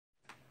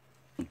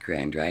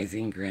Grand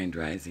Rising, Grand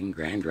Rising,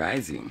 Grand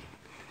Rising.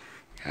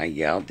 How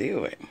y'all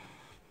doing?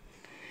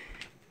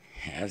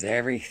 How's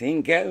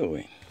everything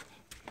going?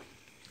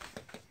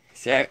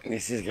 So,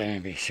 this is going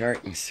to be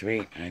short and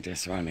sweet. I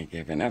just want to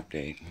give an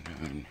update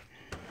on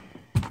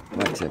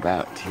what's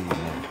about to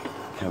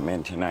come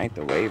in tonight,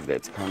 the wave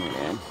that's coming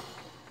in.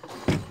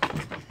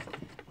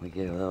 We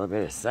get a little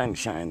bit of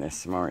sunshine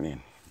this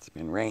morning. It's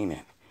been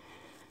raining.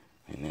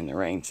 And then the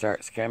rain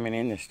starts coming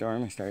in, the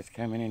storm starts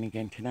coming in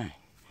again tonight.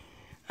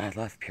 I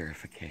love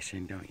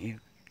purification, don't you?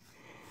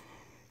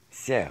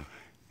 So,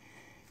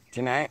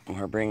 tonight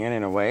we're bringing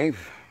in a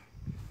wave.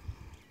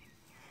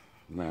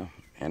 Well,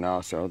 and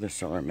also the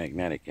solar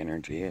magnetic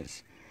energy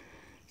is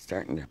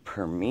starting to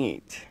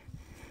permeate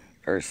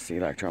Earth's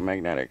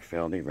electromagnetic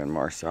field even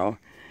more so.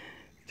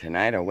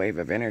 Tonight, a wave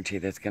of energy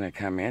that's going to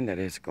come in that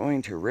is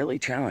going to really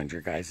challenge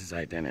your guys'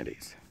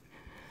 identities.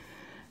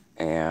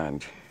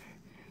 And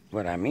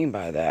what I mean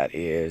by that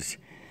is,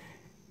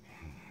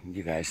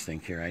 you guys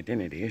think your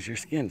identity is your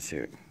skin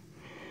suit.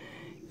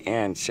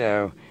 And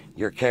so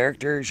your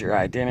characters, your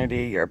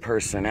identity, your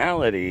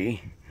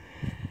personality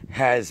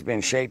has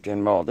been shaped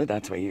and molded.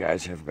 That's what you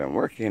guys have been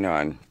working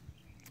on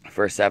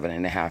for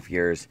 7.5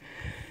 years.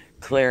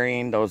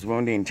 Clearing those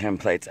wounding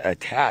templates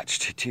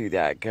attached to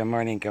that. Good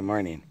morning, good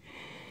morning.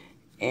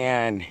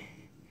 And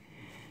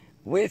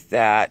with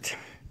that,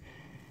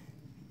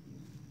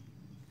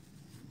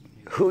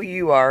 who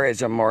you are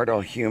as a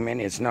mortal human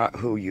is not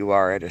who you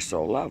are at a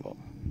soul level.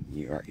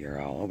 You're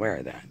all aware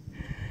of that.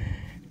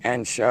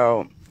 And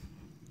so,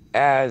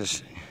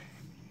 as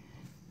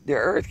the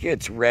Earth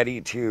gets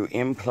ready to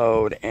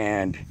implode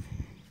and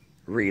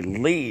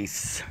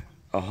release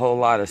a whole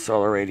lot of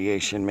solar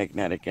radiation,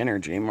 magnetic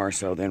energy, more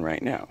so than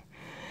right now,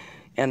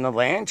 and the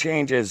land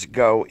changes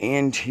go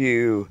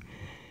into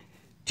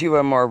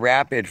a more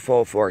rapid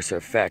full force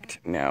effect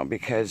now,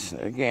 because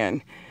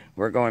again,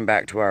 we're going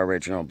back to our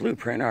original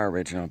blueprint. Our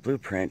original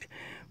blueprint,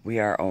 we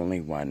are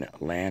only one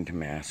land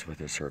mass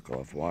with a circle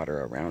of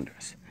water around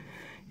us,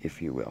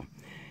 if you will.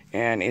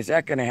 And is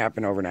that going to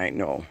happen overnight?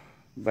 No,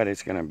 but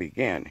it's going to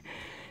begin.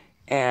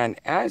 And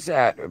as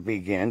that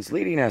begins,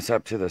 leading us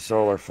up to the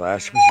solar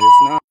flash,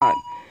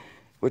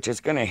 which is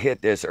going to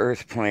hit this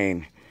earth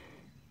plane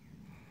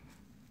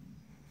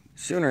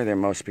sooner than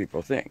most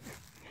people think.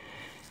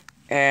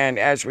 And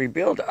as we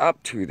build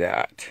up to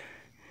that,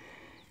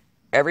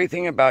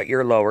 everything about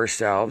your lower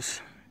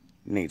selves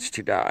needs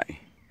to die.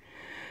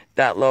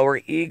 That lower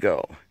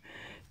ego,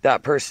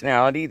 that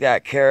personality,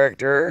 that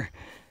character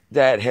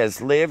that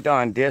has lived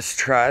on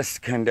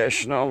distrust,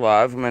 conditional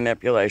love,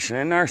 manipulation,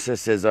 and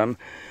narcissism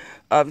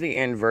of the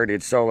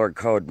inverted solar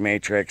code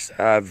matrix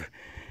of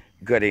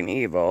good and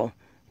evil,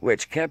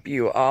 which kept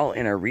you all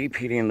in a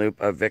repeating loop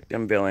of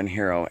victim, villain,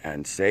 hero,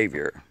 and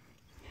savior.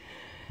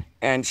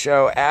 And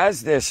so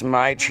as this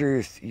my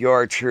truth,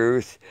 your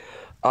truth,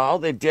 all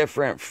the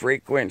different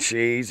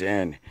frequencies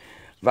and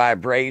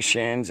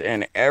vibrations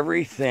and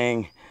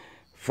everything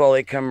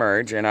fully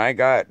converge, and I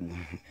got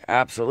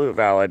absolute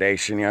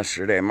validation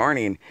yesterday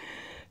morning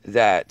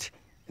that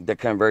the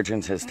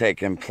convergence has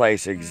taken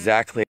place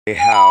exactly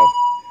how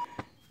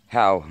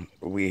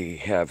we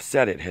have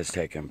said it has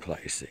taken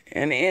place.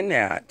 And in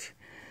that,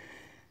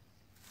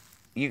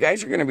 you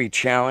guys are going to be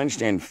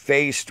challenged and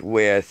faced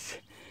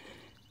with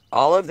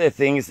all of the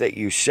things that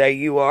you say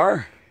you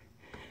are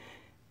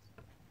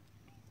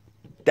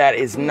that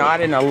is not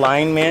in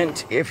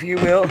alignment, if you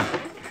will,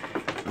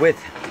 with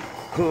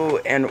who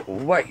and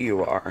what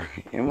you are.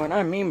 And what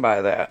I mean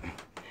by that,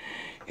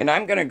 and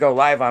I'm going to go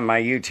live on my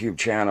YouTube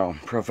channel,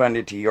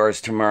 Profundity Yours,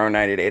 tomorrow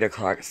night at 8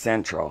 o'clock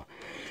Central,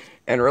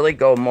 and really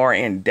go more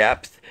in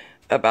depth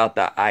about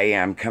the I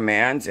am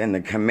commands and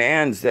the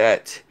commands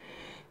that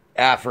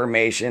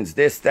affirmations,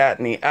 this, that,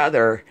 and the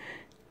other,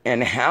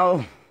 and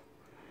how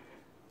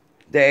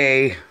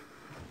they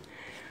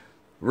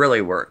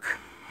really work.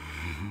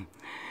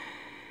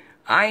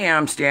 I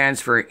am stands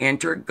for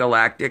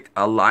Intergalactic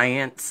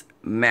Alliance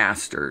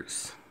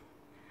Masters.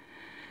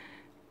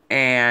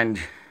 And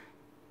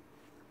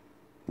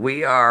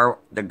we are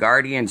the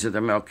guardians of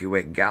the Milky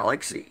Way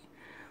galaxy.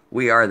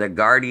 We are the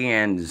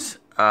guardians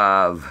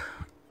of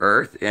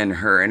Earth and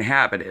her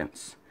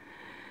inhabitants.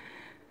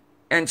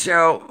 And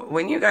so,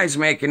 when you guys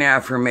make an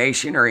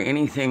affirmation or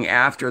anything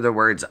after the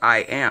words I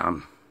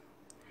am,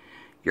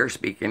 you're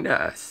speaking to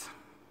us.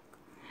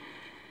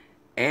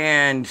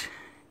 And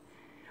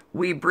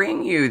we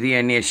bring you the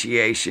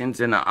initiations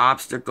and the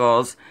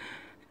obstacles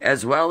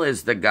as well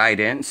as the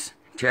guidance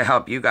to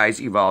help you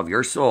guys evolve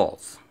your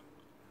souls.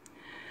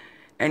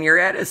 And you're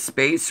at a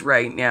space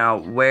right now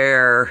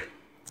where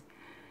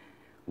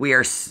we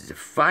are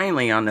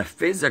finally on the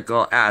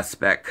physical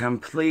aspect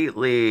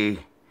completely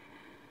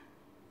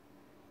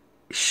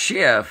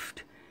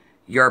shift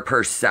your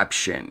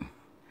perception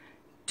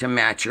to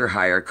match your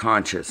higher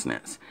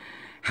consciousness.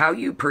 How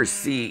you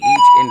each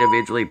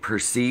individually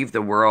perceive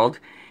the world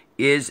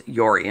is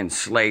your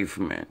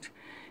enslavement.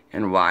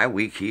 and why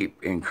we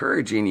keep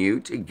encouraging you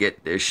to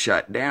get this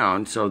shut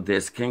down so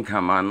this can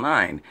come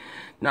online.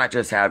 Not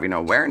just having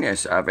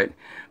awareness of it,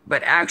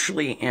 but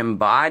actually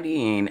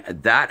embodying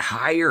that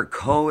higher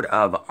code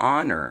of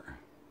honor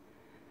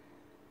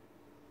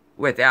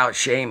without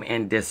shame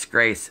and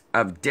disgrace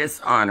of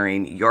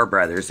dishonoring your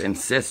brothers and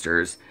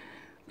sisters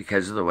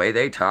because of the way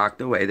they talk,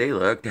 the way they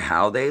look,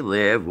 how they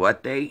live,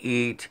 what they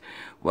eat,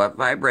 what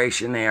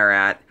vibration they are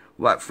at,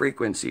 what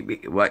frequency,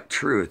 what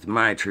truth,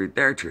 my truth,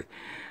 their truth.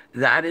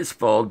 That is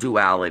full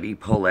duality,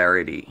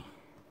 polarity.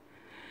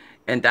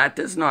 And that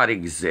does not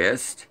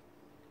exist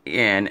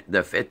in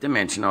the fifth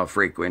dimensional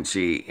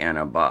frequency and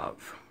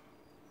above.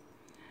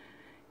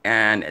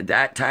 And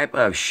that type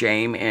of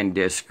shame and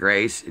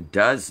disgrace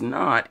does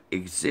not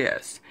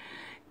exist.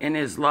 And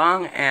as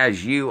long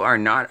as you are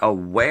not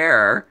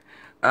aware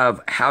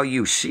of how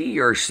you see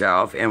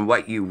yourself and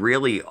what you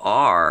really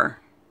are,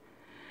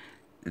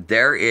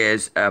 there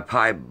is a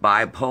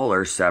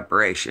bipolar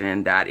separation,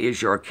 and that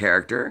is your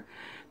character,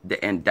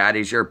 and that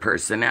is your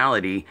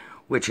personality,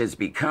 which has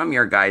become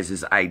your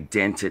guys'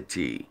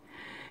 identity.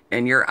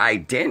 And your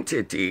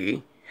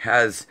identity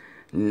has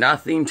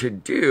nothing to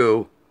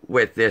do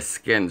with this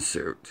skin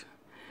suit.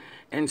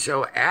 And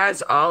so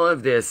as all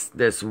of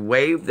this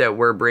wave that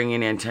we're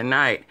bringing in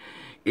tonight,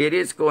 it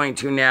is going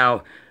to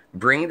now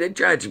bring the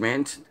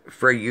judgment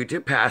for you to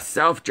pass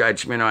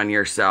self-judgment on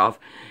yourself.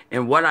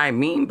 And what I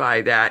mean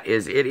by that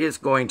is it is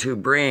going to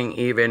bring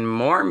even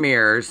more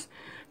mirrors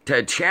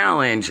to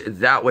challenge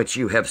that which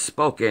you have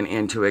spoken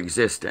into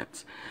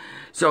existence.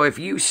 So if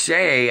you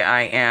say,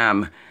 I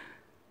am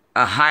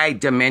a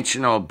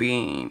high-dimensional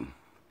being,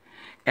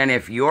 and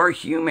if your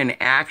human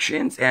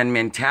actions and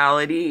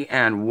mentality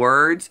and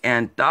words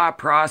and thought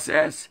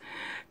process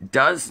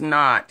does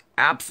not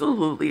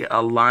absolutely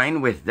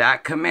align with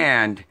that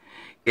command,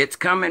 it's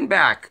coming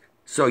back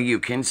so you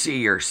can see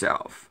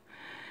yourself.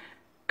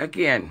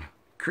 Again,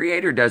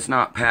 Creator does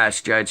not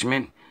pass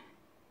judgment.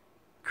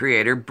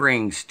 Creator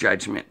brings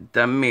judgment,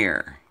 the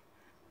mirror.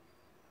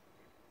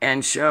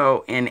 And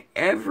so in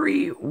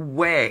every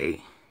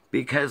way,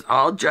 because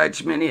all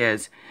judgment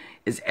is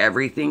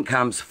everything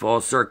comes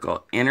full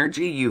circle.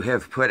 Energy you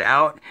have put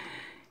out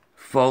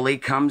fully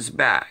comes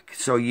back.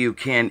 So you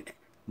can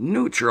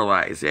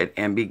neutralize it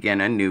and begin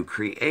a new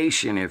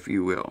creation, if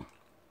you will.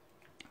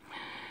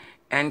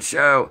 And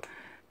so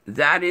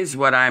that is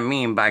what I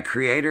mean by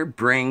Creator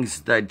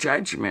brings the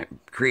judgment.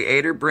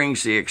 Creator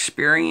brings the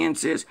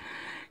experiences,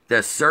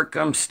 the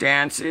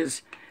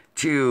circumstances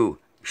to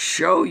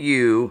show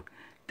you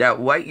that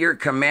what you're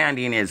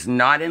commanding is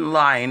not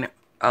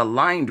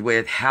aligned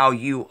with how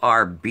you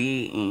are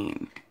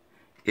being,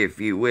 if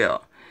you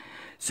will.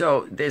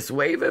 So this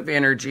wave of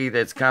energy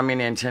that's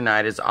coming in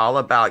tonight is all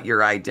about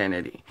your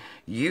identity.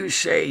 You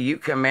say, you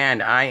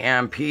command, I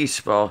am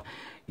peaceful.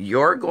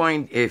 You're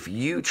going, if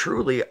you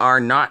truly are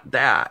not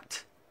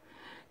that,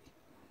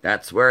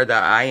 that's where the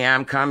I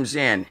am comes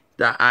in.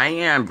 The I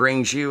am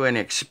brings you an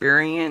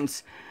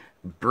experience,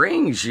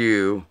 brings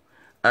you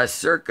a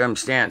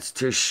circumstance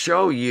to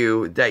show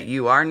you that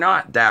you are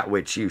not that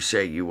which you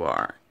say you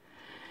are.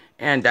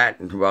 And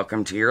that,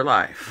 welcome to your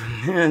life.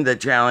 The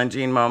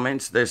challenging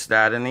moments, this,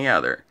 that, and the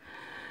other.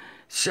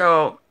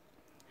 So,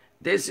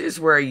 this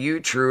is where you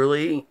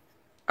truly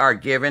are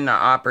given the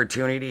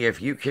opportunity,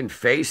 if you can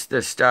face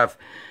the stuff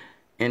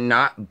and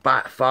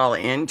not fall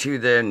into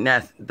the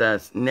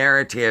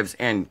narratives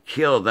and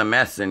kill the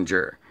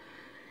messenger.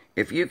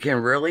 If you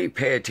can really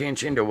pay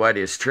attention to what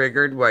is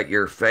triggered, what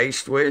you're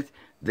faced with,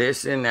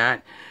 this and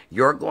that,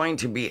 you're going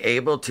to be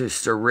able to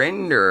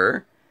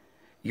surrender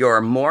your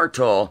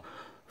mortal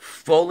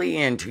fully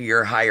into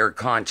your higher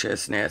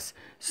consciousness,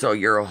 so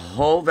your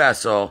whole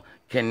vessel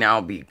can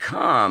now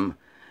become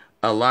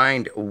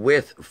aligned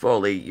with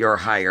fully your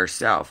higher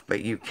self.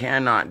 But you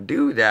cannot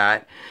do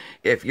that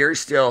if you're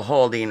still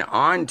holding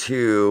on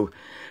to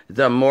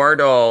the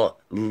mortal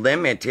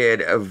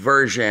limited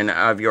version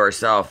of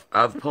yourself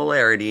of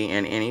polarity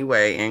in any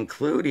way,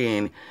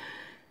 including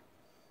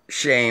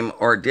shame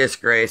or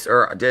disgrace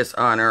or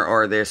dishonor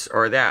or this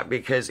or that.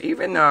 Because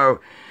even though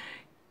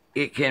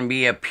it can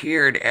be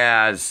appeared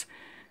as,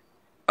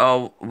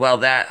 oh, well,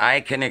 that I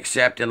can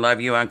accept and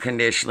love you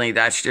unconditionally,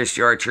 that's just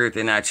your truth,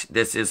 and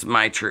this is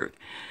my truth.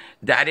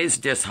 That is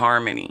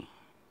disharmony.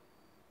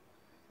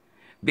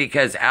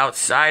 Because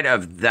outside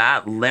of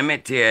that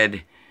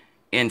limited,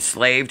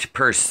 enslaved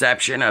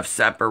perception of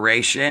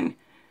separation,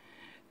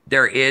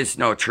 there is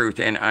no truth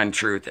and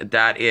untruth.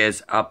 That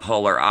is a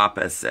polar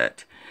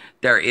opposite.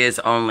 There is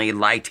only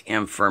light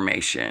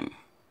information.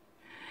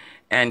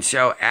 And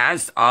so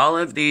as all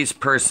of these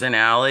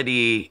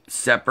personality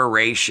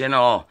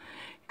separational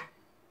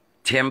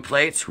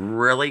templates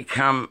really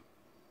come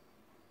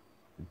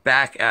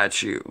back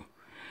at you,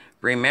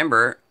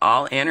 remember,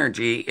 all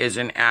energy is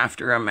an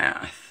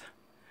aftermath.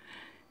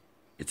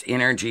 It's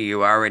energy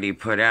you already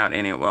put out,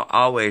 and it will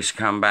always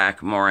come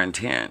back more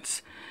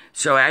intense.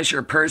 So as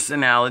your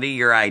personality,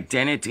 your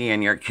identity,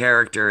 and your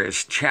character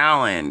is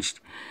challenged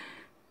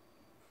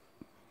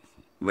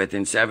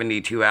within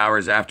 72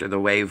 hours after the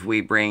wave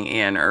we bring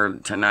in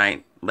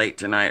tonight, late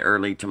tonight,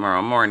 early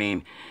tomorrow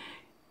morning.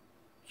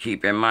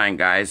 Keep in mind,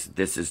 guys,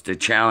 this is to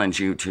challenge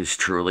you to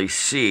truly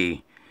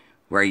see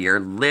where you're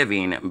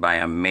living by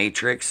a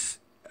matrix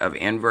of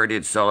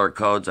inverted solar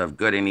codes of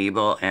good and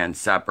evil and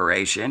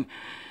separation,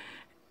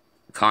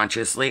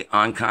 consciously,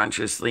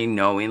 unconsciously,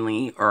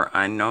 knowingly, or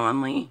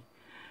unknowingly,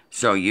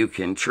 so you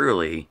can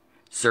truly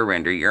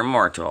surrender your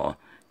mortal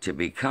to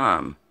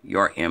become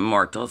your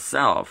immortal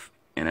self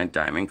in a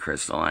diamond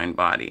crystalline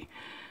body.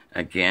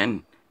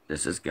 Again,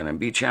 this is going to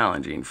be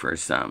challenging for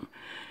some,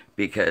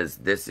 because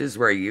this is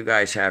where you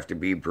guys have to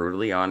be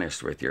brutally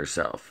honest with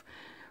yourself,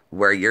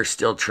 where you're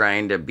still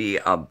trying to be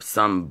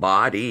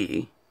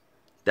somebody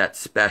that's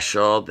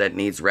special, that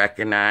needs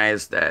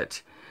recognized,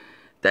 that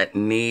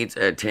needs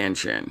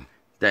attention,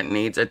 that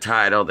needs a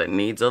title, that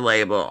needs a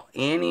label,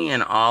 any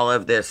and all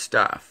of this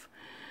stuff.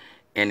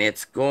 And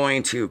it's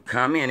going to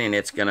come in and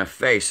it's going to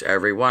face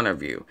every one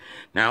of you.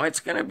 Now, it's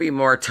going to be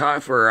more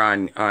tougher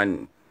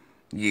on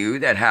you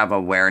that have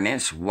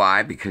awareness.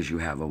 Why? Because you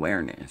have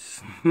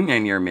awareness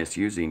and you're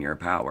misusing your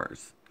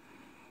powers.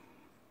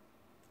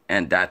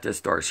 And that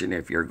distortion,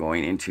 if you're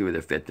going into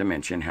the fifth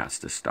dimension, has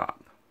to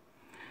stop.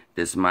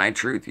 This my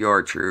truth,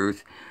 your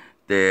truth,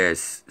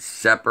 this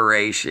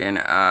separation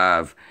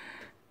of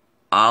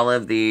all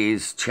of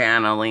these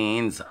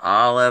channelings,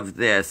 all of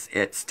this,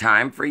 it's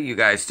time for you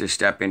guys to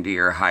step into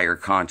your higher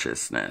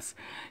consciousness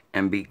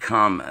and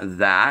become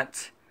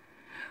that,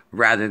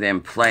 rather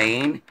than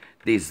playing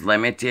these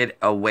limited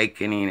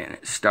awakening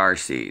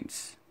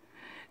starseeds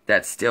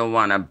that still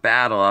want to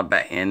battle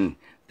in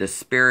the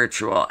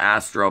spiritual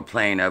astral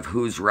plane of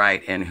who's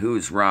right and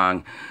who's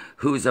wrong,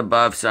 who's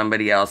above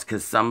somebody else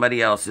because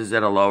somebody else is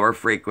at a lower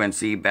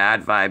frequency,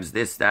 bad vibes,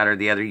 this, that, or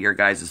the other. Your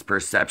guys'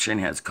 perception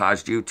has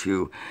caused you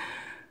to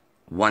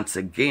once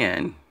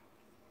again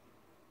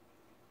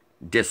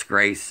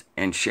disgrace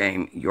and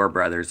shame your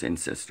brothers and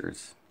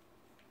sisters.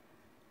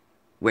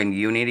 When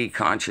unity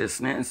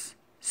consciousness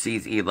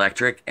sees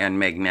electric and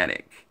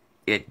magnetic,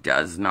 it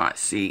does not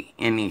see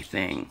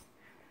anything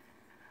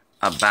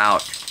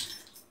about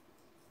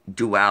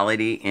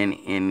duality in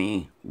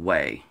any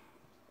way.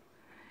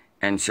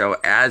 And so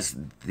as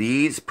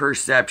these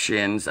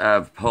perceptions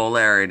of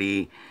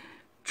polarity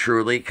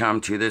truly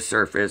come to the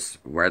surface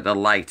where the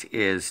light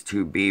is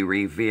to be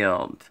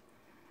revealed,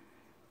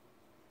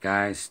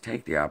 guys,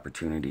 take the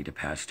opportunity to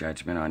pass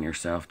judgment on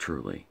yourself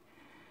truly.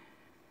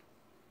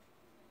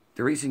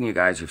 The reason you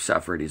guys have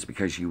suffered is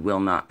because you will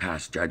not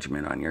pass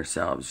judgment on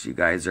yourselves. You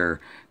guys are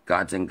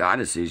gods and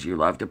goddesses. You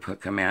love to put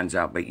commands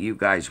out, but you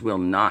guys will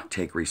not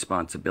take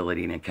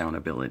responsibility and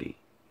accountability.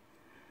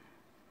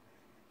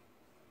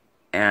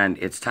 And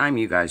it's time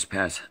you guys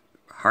pass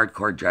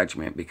hardcore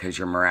judgment, because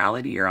your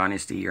morality, your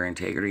honesty, your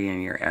integrity,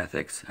 and your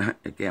ethics,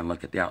 again,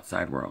 look at the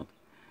outside world,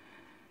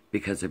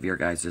 because of your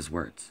guys'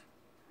 words.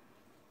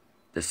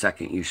 The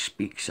second you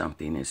speak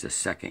something is the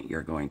second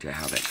you're going to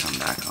have it come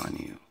back on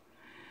you.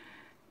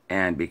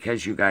 And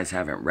because you guys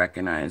haven't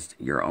recognized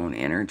your own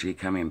energy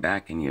coming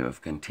back, and you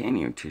have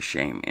continued to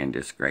shame and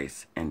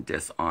disgrace and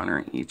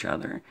dishonor each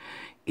other,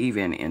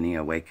 even in the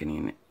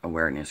awakening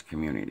awareness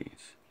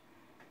communities.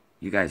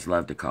 You guys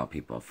love to call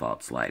people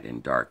false light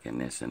and dark and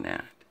this and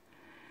that.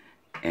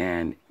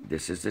 And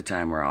this is the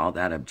time where all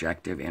that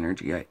objective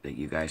energy that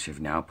you guys have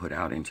now put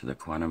out into the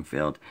quantum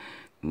field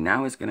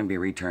now is going to be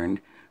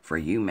returned for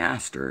you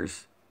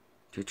masters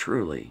to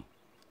truly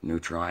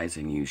neutralize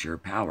and use your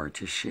power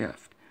to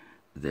shift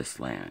this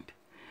land,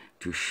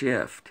 to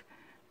shift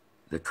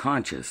the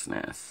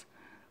consciousness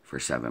for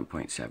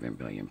 7.7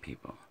 billion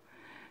people.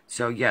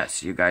 So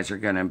yes, you guys are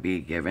going to be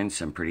given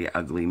some pretty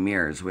ugly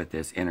mirrors with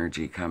this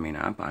energy coming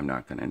up. I'm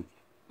not going to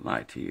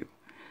lie to you.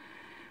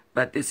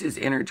 But this is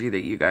energy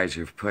that you guys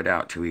have put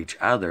out to each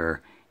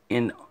other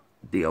in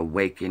the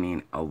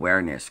awakening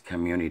awareness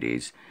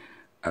communities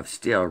of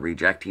still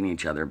rejecting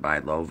each other by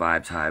low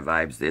vibes, high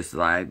vibes, this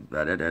vibe,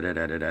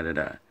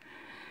 da-da-da-da-da-da-da-da.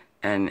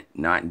 And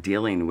not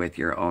dealing with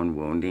your own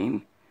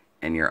wounding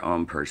and your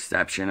own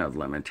perception of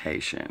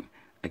limitation.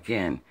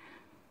 Again,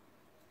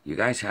 you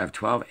guys have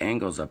 12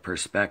 angles of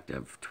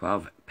perspective,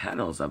 12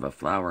 petals of a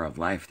flower of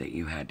life that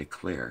you had to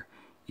clear.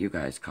 You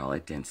guys call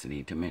it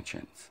density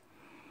dimensions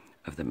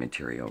of the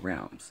material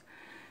realms.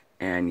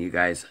 And you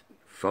guys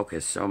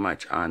focus so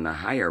much on the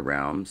higher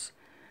realms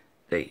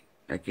that,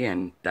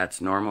 again, that's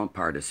normal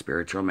part of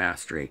spiritual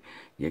mastery.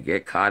 You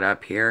get caught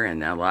up here in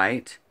the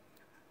light,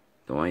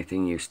 the only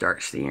thing you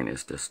start seeing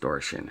is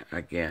distortion.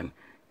 Again,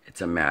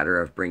 it's a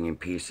matter of bringing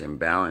peace and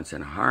balance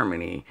and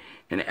harmony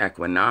and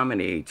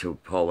equanimity to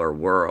polar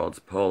worlds,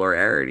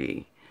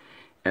 polarity,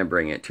 and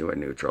bring it to a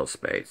neutral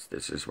space.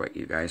 This is what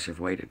you guys have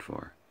waited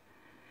for.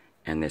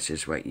 And this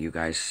is what you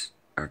guys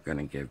are going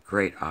to give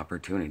great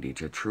opportunity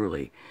to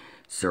truly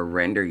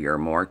surrender your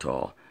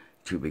mortal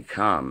to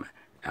become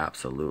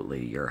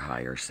absolutely your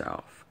higher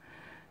self.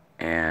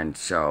 And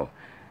so,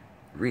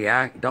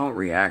 don't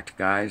react,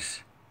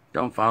 guys.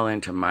 Don't fall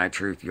into my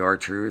truth, your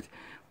truth.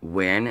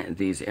 When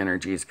these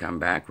energies come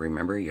back,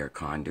 remember, you're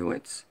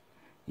conduits.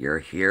 You're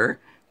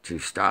here to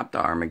stop the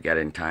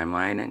Armageddon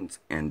timeline,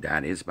 and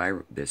that is by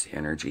this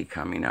energy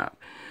coming up.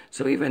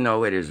 So even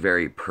though it is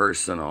very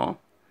personal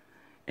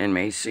and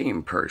may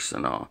seem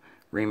personal,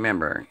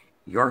 remember,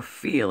 you're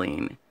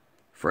feeling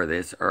for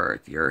this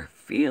earth. You're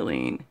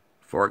feeling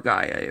for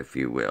Gaia, if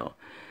you will.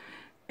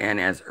 And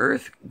as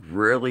Earth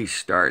really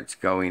starts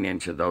going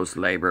into those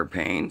labor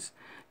pains,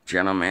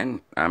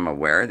 gentlemen, I'm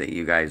aware that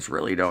you guys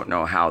really don't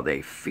know how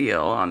they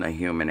feel on the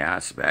human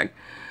aspect.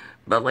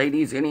 But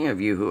ladies, any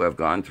of you who have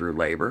gone through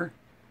labor,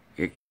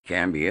 it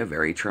can be a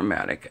very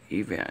traumatic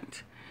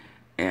event.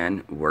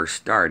 And we're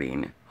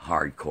starting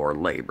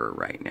hardcore labor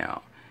right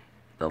now.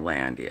 The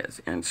land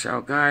is. And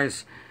so,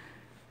 guys,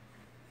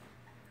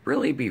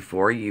 really,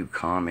 before you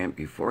comment,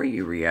 before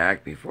you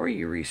react, before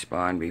you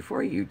respond,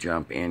 before you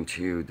jump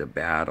into the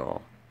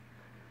battle,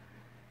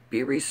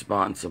 be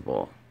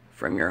responsible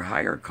from your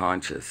higher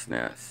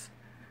consciousness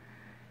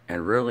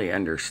and really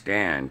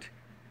understand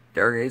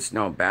there is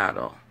no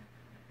battle.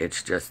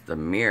 It's just the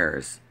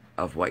mirrors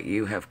of what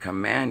you have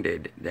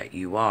commanded that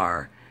you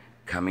are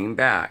coming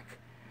back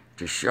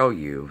to show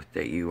you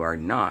that you are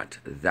not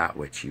that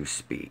which you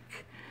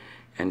speak.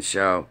 And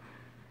so,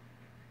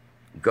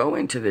 go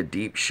into the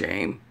deep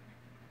shame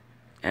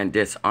and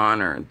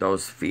dishonor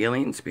those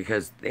feelings,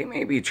 because they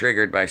may be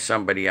triggered by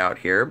somebody out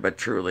here, but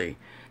truly,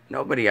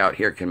 nobody out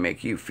here can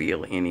make you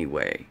feel any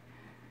way.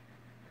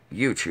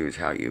 You choose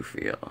how you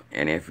feel.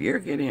 And if you're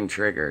getting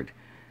triggered,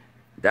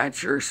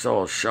 that's your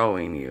soul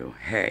showing you,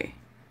 hey,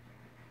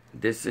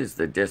 this is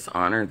the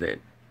dishonor, that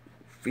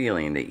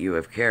feeling that you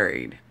have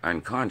carried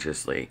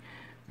unconsciously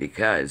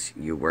because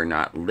you were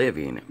not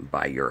living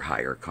by your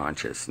higher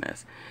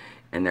consciousness.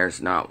 And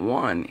there's not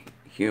one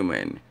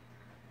human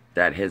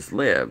that has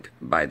lived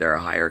by their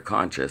higher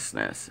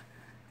consciousness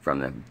from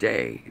the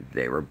day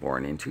they were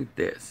born into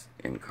this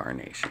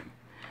incarnation.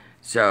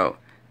 So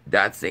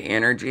that's the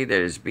energy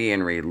that is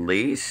being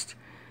released.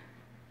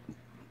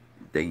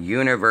 The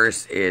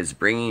universe is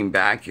bringing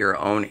back your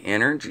own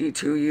energy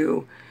to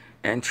you.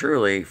 And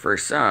truly, for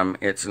some,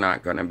 it's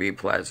not going to be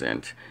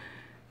pleasant.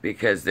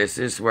 Because this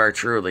is where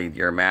truly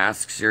your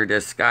masks, your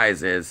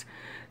disguises,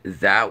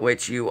 that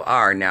which you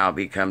are now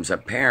becomes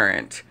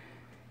apparent.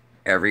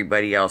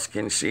 Everybody else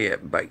can see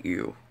it but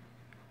you.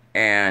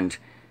 And,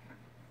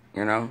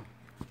 you know,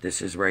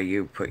 this is where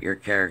you put your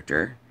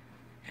character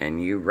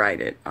and you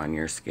write it on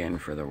your skin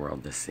for the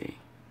world to see.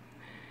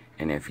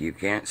 And if you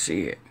can't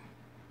see it,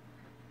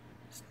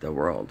 the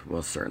world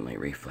will certainly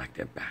reflect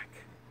it back.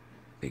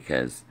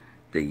 Because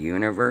the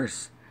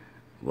universe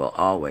will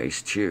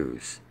always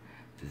choose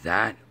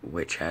that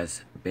which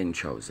has been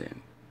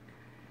chosen.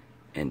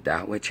 And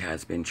that which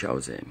has been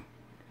chosen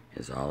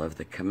is all of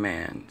the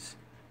commands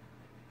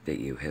that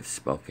you have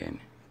spoken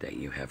that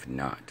you have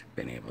not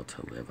been able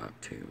to live up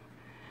to.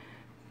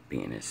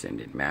 Being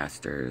ascended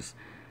masters,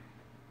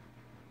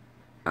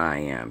 I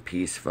am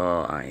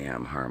peaceful, I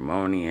am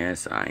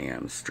harmonious, I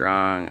am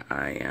strong,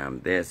 I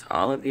am this.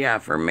 All of the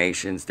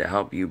affirmations to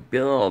help you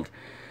build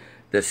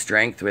the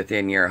strength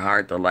within your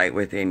heart, the light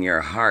within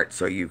your heart,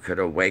 so you could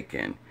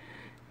awaken.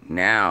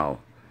 Now,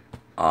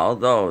 all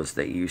those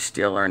that you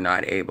still are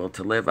not able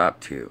to live up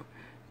to,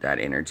 that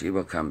energy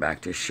will come back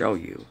to show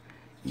you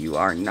you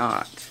are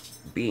not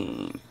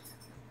being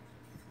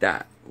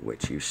that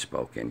which you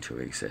spoke into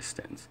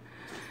existence.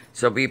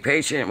 So be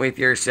patient with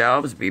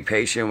yourselves, be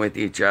patient with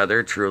each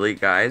other. Truly,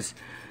 guys,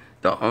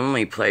 the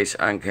only place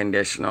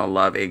unconditional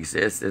love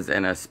exists is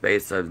in a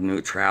space of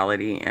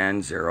neutrality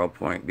and 0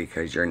 point,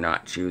 because you're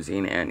not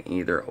choosing an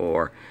either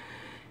or.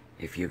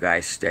 If you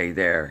guys stay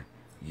there,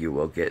 you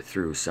will get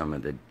through some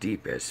of the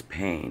deepest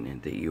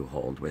pain that you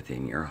hold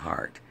within your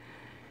heart.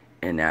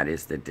 And that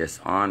is the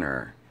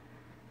dishonor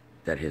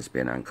that has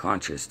been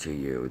unconscious to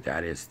you.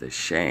 That is the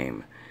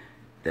shame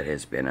that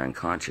has been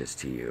unconscious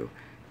to you.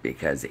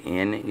 Because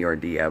in your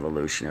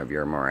de-evolution of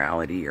your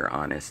morality, your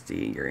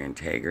honesty, your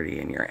integrity,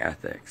 and your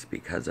ethics,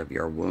 because of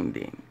your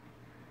wounding,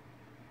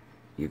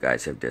 you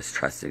guys have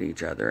distrusted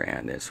each other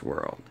and this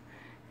world.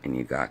 And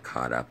you got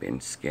caught up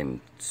in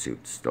skin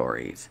suit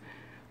stories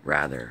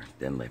rather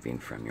than living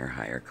from your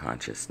higher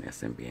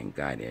consciousness and being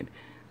guided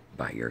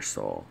by your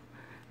soul.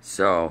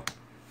 So,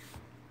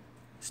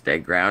 stay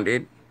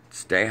grounded,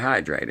 stay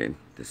hydrated.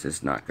 This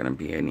is not going to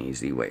be an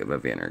easy wave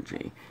of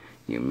energy.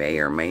 You may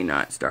or may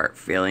not start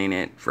feeling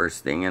it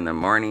first thing in the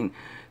morning.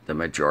 The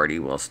majority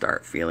will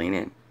start feeling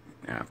it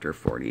after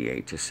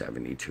 48 to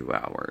 72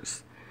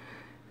 hours.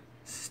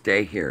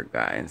 Stay here,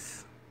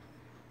 guys.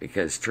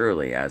 Because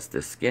truly, as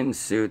the skin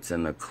suits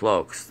and the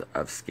cloaks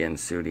of skin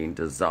suiting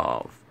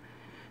dissolve,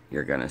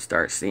 you're going to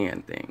start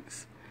seeing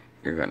things.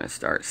 You're going to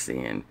start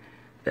seeing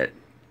that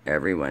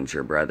everyone's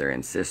your brother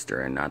and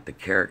sister, and not the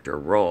character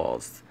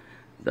roles,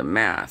 the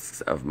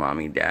masks of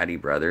mommy, daddy,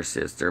 brother,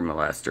 sister,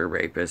 molester,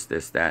 rapist,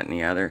 this, that, and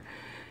the other.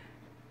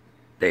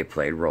 They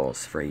played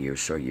roles for you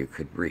so you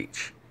could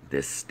reach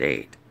this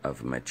state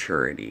of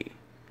maturity.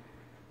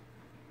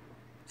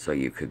 So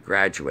you could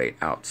graduate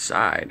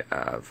outside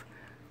of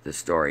the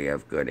story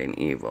of good and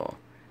evil.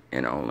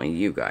 And only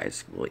you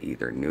guys will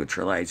either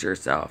neutralize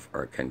yourself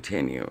or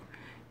continue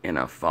in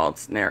a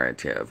false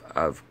narrative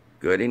of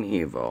good and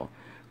evil,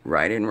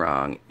 right and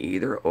wrong,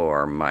 either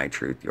or, my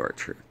truth, your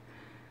truth.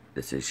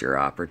 This is your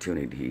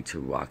opportunity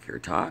to walk your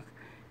talk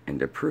and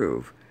to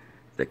prove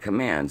the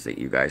commands that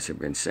you guys have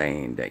been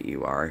saying, that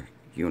you are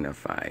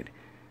unified.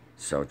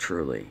 So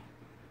truly,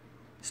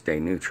 stay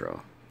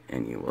neutral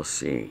and you will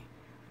see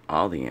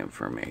all the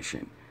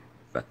information.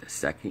 But the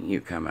second you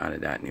come out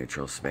of that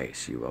neutral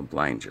space, you will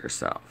blind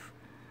yourself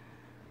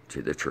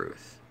to the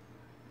truth.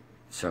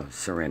 So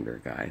surrender,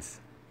 guys.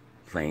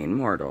 Playing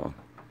mortal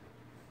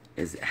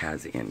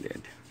has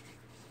ended.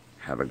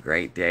 Have a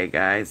great day,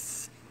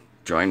 guys.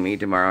 Join me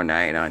tomorrow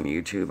night on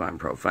YouTube on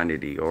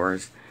Profundity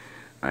Yours.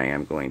 I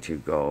am going to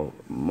go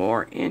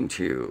more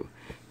into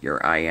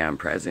your I Am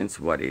presence,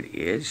 what it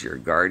is, your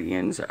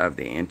guardians of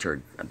the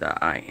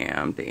I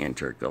Am, the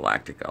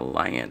Intergalactic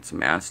Alliance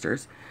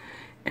Masters,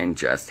 and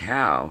just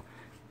how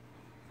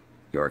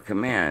your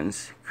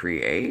commands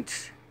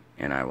create,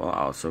 and I will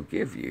also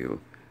give you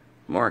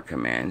more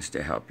commands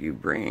to help you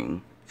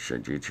bring,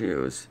 should you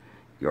choose,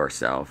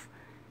 yourself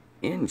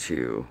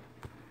into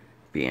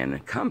being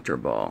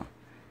comfortable,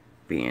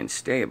 being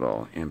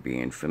stable, and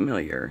being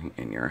familiar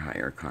in your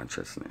higher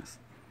consciousness.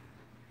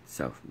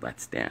 So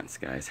let's dance,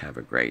 guys. Have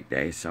a great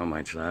day. So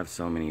much love,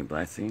 so many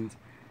blessings,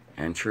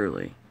 and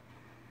truly,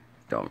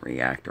 don't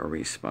react or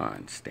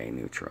respond. Stay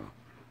neutral,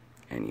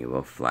 and you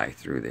will fly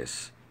through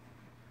this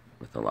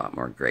with a lot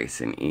more grace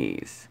and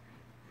ease.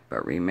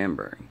 But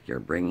remember,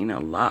 you're bringing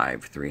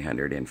alive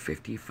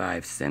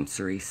 355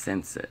 sensory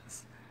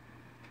senses,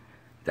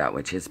 that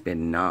which has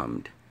been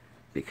numbed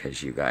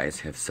because you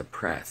guys have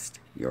suppressed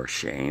your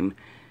shame,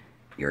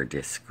 your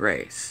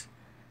disgrace,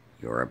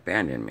 your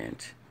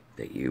abandonment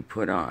that you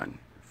put on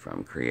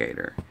from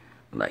Creator.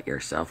 Let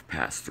yourself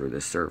pass through the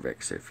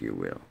cervix, if you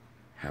will.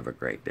 Have a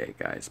great day,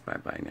 guys.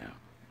 Bye-bye now.